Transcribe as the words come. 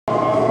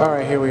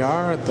Alright, here we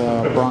are at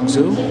the Bronx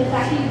Zoo.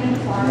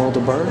 World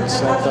of Birds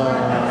at the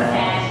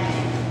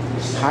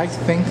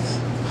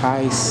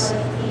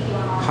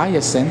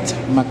Hyacinth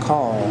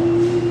Macaw.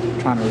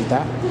 Trying to read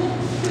that.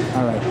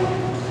 Alright.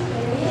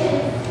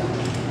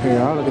 Here you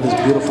are. Look at this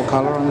beautiful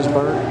color on this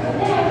bird.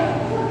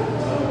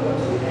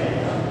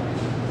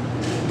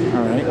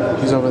 Alright.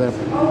 He's over there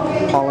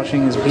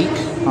polishing his beak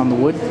on the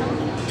wood,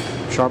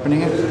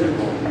 sharpening it.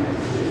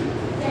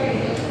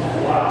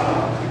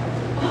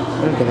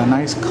 Look at the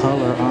nice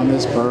color on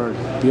this bird.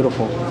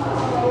 Beautiful.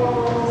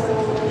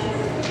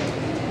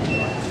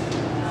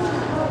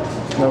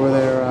 Over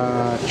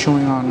there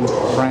chewing on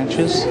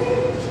branches.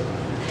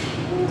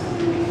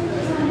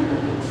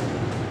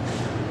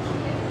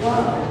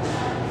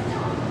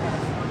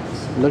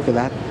 Look at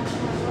that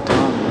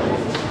tongue.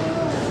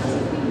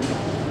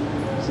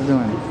 What's he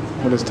doing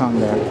with his tongue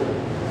there?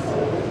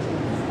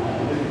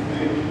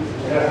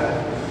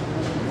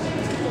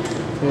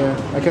 Yeah,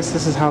 I guess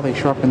this is how they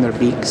sharpen their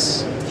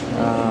beaks.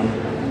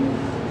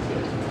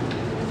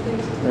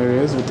 There he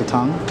is with the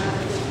tongue.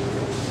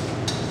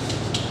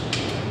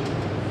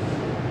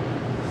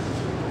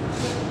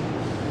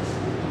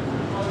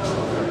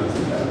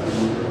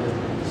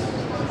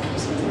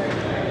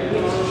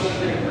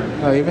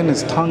 Even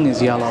his tongue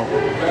is yellow.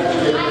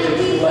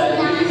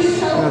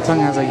 The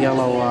tongue has a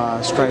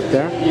yellow stripe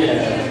there.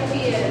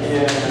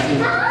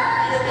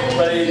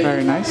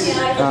 Very nice.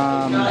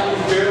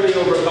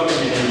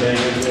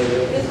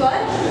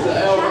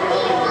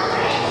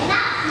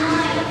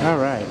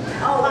 Alright.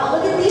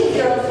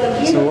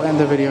 So we'll end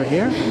the video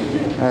here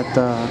at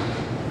the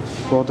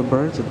World of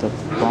Birds at the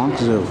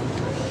Bronx Zoo.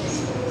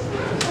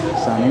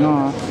 Signing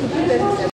off.